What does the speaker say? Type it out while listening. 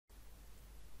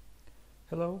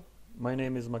Hello, my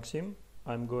name is Maxim.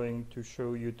 I'm going to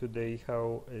show you today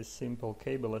how a simple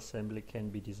cable assembly can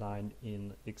be designed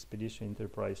in Xpedition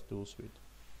Enterprise tool suite.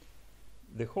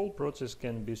 The whole process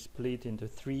can be split into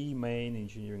three main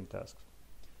engineering tasks: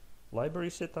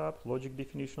 library setup, logic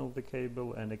definition of the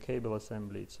cable, and a cable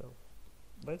assembly itself.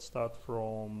 Let's start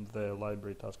from the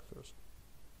library task first.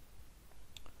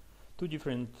 Two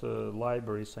different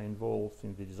libraries are involved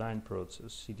in the design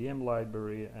process: CDM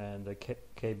library and a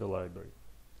cable library.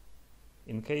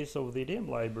 In case of the EDM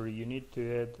library, you need to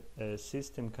add a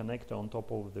system connector on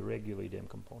top of the regular EDM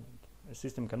component. A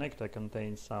system connector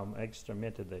contains some extra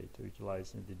metadata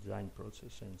utilized in the design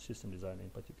process and system design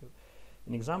in particular.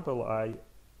 In example,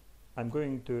 I'm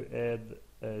going to add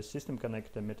a system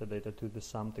connector metadata to the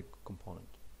SAMTEC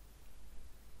component.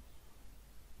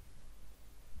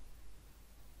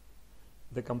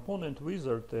 The component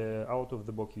wizard,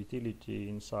 out-of-the-box utility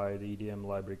inside the EDM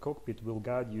library cockpit, will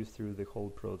guide you through the whole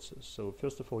process. So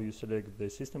first of all, you select the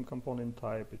system component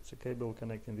type. It's a cable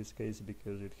connect in this case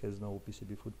because it has no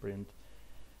PCB footprint.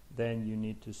 Then you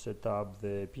need to set up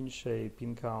the pin shape,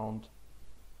 pin count,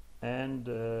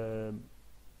 and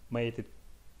mated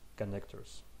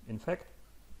connectors. In fact,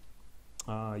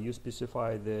 you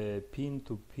specify the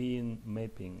pin-to-pin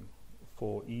mapping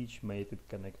for each mated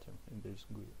connector in this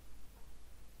GUI.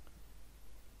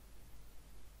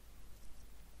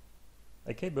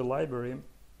 A cable library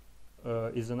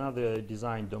is another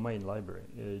design domain library.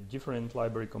 Different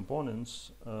library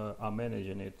components are managed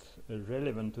in it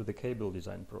relevant to the cable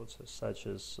design process, such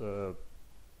as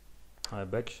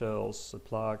backshells,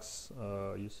 plugs,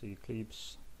 you see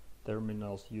clips,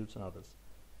 terminals, hoods, and others.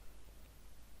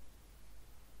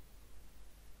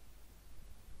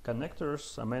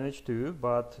 Connectors are managed too,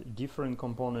 but different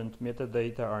component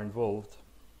metadata are involved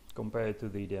compared to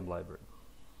the EDM library.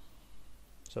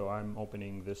 So I'm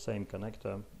opening the same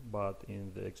connector, but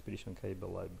in the Xpedition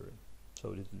cable library.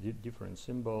 So it's a different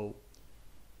symbol.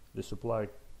 The supply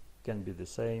can be the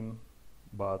same,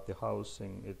 but the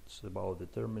housing, it's about the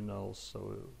terminals.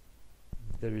 So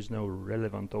there is no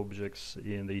relevant objects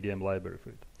in the EDM library for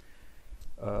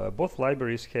it. Both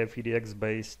libraries have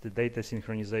EDX-based data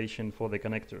synchronization for the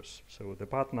connectors. So the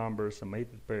part numbers and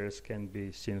mated pairs can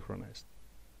be synchronized.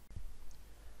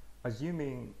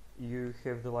 Assuming you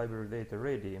have the library data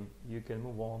ready, you can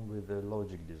move on with the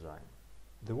logic design.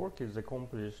 The work is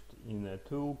accomplished in a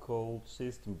tool called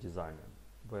System Designer,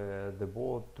 where the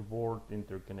board-to-board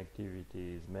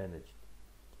interconnectivity is managed.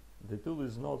 The tool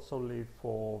is not solely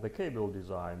for the cable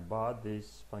design, but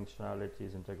this functionality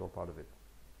is an integral part of it.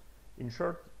 In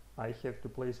short, I have to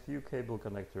place few cable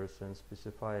connectors and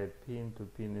specify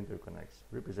pin-to-pin interconnects,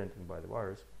 represented by the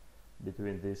wires,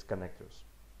 between these connectors.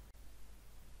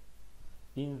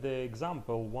 In the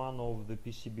example, one of the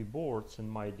PCB boards in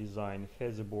my design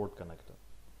has a board connector,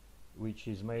 which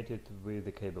is mated with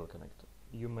the cable connector.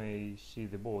 You may see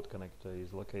the board connector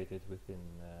is located within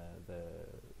the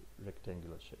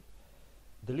rectangular shape.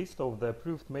 The list of the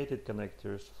approved mated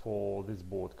connectors for this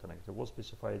board connector was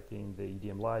specified in the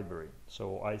EDM library,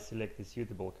 so I select a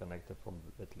suitable connector from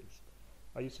that list.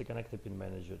 I use a connector pin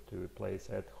manager to place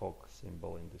ad hoc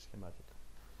symbol in the schematic.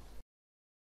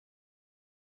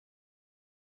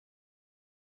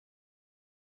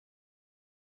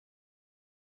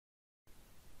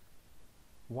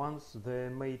 Once the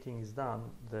mating is done,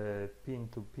 the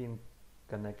pin-to-pin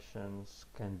connections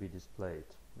can be displayed.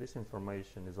 This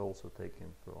information is also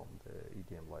taken from the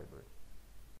EDM library.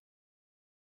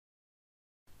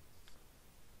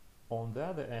 On the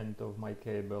other end of my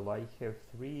cable, I have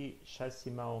three chassis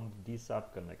mount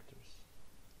D-sub connectors.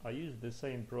 I use the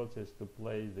same process to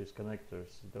place these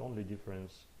connectors. The only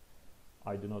difference,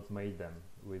 I do not mate them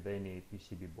with any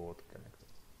PCB board connector.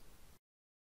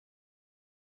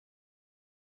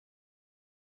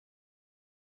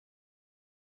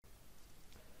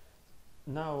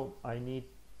 Now I need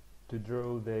to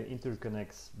draw the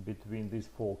interconnects between these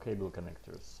four cable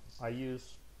connectors. I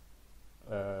use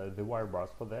the wire bars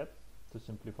for that to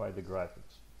simplify the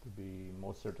graphics. To be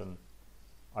more certain,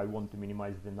 I want to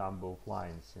minimize the number of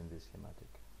lines in this schematic.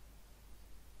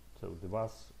 So the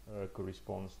bus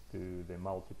corresponds to the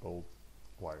multiple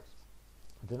wires.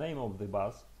 The name of the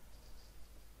bus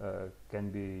can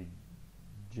be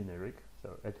generic,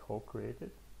 so ad hoc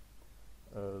created,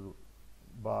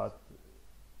 but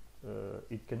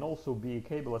it can also be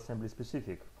cable assembly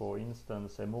specific, for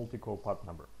instance a multi-core part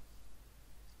number.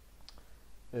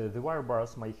 The wire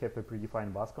bars might have a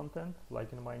predefined bus content,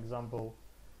 like in my example,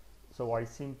 so I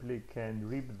simply can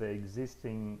rip the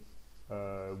existing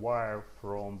wire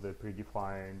from the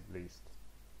predefined list.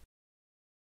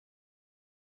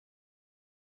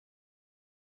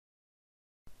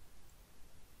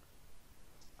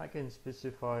 I can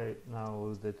specify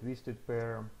now the twisted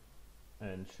pair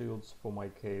and shields for my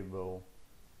cable,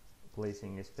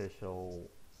 placing a special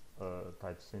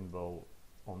type symbol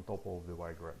on top of the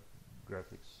Y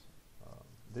graphics.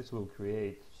 This will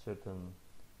create certain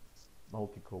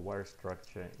multi-core wire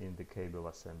structure in the cable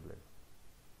assembly.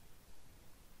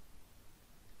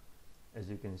 As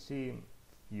you can see,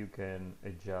 you can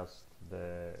adjust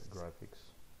the graphics.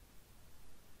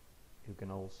 You can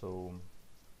also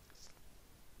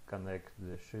connect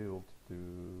the shield to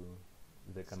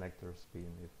the connector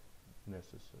pin if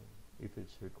necessary, if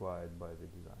it's required by the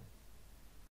design.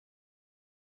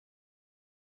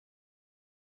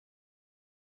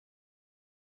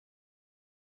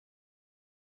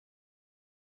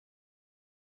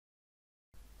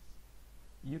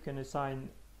 You can assign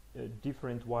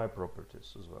different wire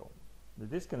properties as well.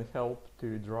 This can help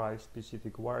to drive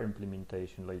specific wire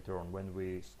implementation later on when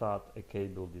we start a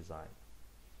cable design,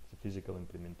 the physical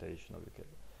implementation of the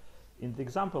cable. In the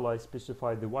example, I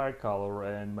specified the wire color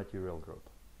and material group.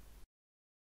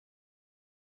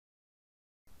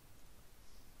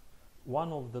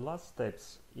 One of the last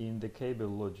steps in the cable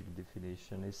logic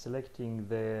definition is selecting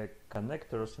the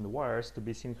connectors and wires to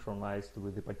be synchronized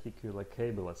with the particular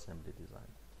cable assembly design.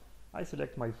 I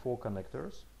select my 4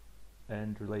 connectors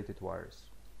and related wires.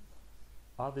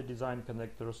 Other design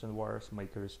connectors and wires may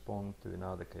correspond to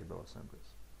another cable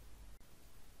assemblies.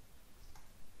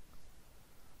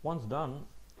 Once done,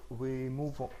 we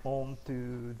move on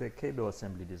to the cable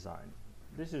assembly design.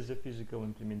 This is a physical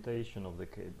implementation of the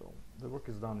cable. The work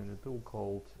is done in a tool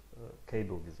called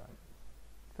cable design.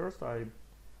 First, I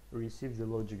receive the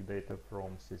logic data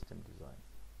from system design.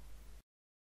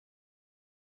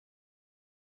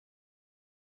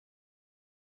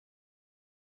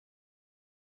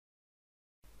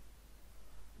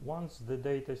 Once the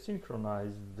data is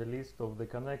synchronized, the list of the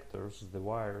connectors, the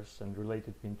wires, and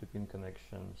related pin-to-pin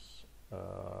connections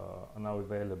are now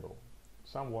available.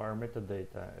 Some wire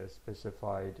metadata as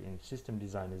specified in system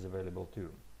design is available too.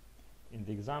 In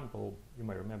the example, you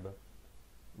may remember,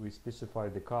 we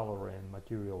specified the color and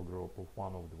material group of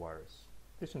one of the wires.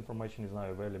 This information is now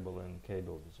available in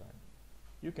cable design.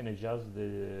 You can adjust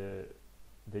the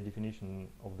definition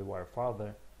of the wire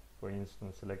further, for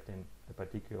instance, selecting a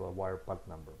particular wire part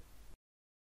number.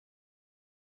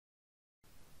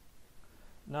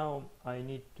 Now I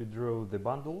need to draw the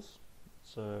bundles.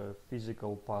 It's a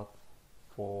physical path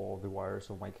for the wires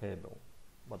of my cable.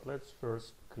 But let's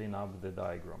first clean up the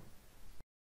diagram.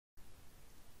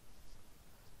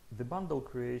 The bundle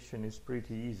creation is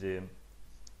pretty easy.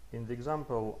 In the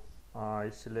example, I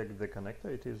select the connector.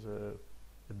 It is a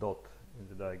dot in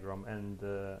the diagram, and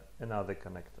another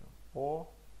connector or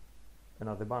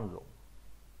another bundle.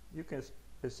 You can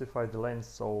specify the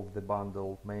length of the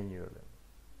bundle manually.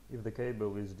 If the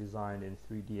cable is designed in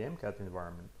 3D MCAT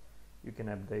environment, you can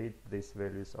update these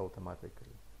values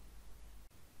automatically.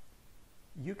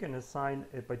 You can assign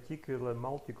a particular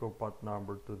multi-core part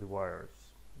number to the wires.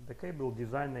 The cable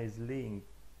designer is linked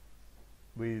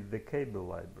with the cable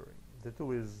library. The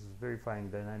tool is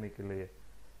verifying dynamically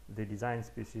the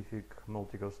design-specific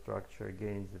multi-core structure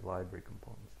against the library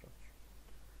component structure.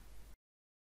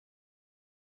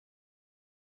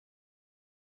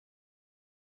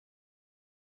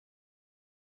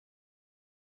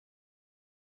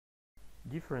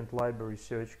 Different library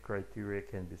search criteria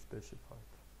can be specified.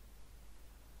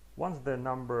 Once the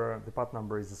part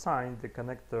number is assigned, the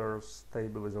connectors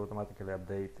table is automatically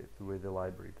updated with the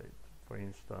library data. For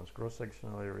instance,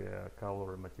 cross-sectional area,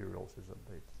 color, and materials is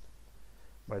updated.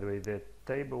 By the way, the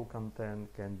table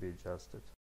content can be adjusted.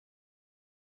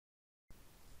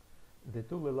 The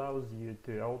tool allows you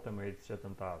to automate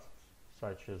certain tasks,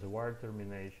 such as a wire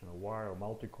termination, a wire or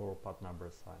multi-core part number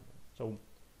assignment. So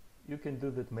you can do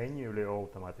that manually or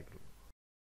automatically.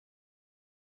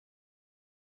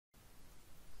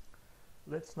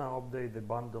 Let's now update the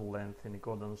bundle length in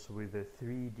accordance with the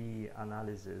 3D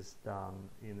analysis done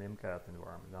in MCAT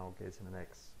environment, in our case in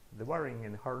NX. The wiring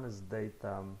and harness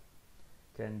data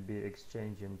can be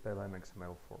exchanged in PLM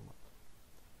XML format.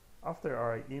 After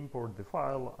I import the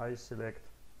file, I select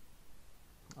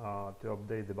to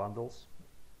update the bundles.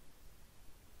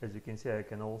 As you can see, I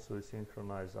can also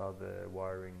synchronize other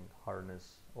wiring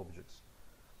harness objects.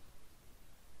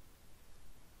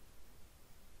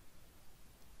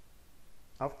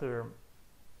 After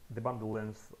the bundle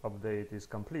length update is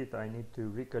complete, I need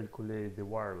to recalculate the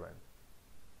wire length.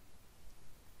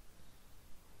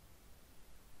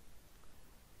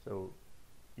 So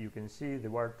you can see the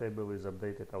wire table is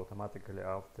updated automatically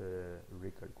after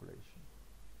recalculation.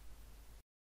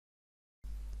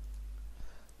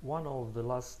 One of the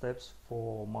last steps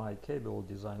for my cable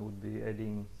design would be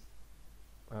adding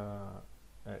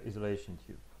isolation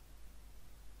tube.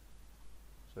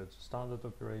 So it's a standard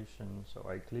operation, so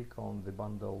I click on the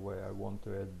bundle where I want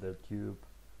to add the tube,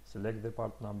 select the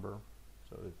part number,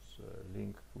 so it's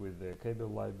linked with the cable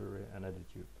library, and add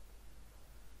a tube.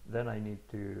 Then I need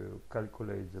to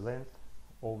calculate the length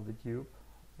of the tube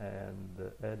and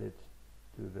add it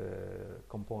to the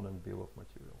component bill of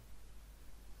material.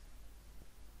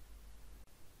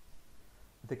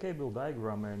 The cable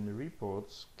diagram and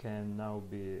reports can now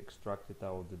be extracted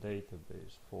out of the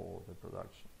database for the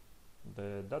production.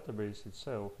 The database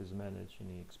itself is managed in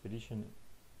the Xpedition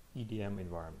EDM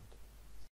environment.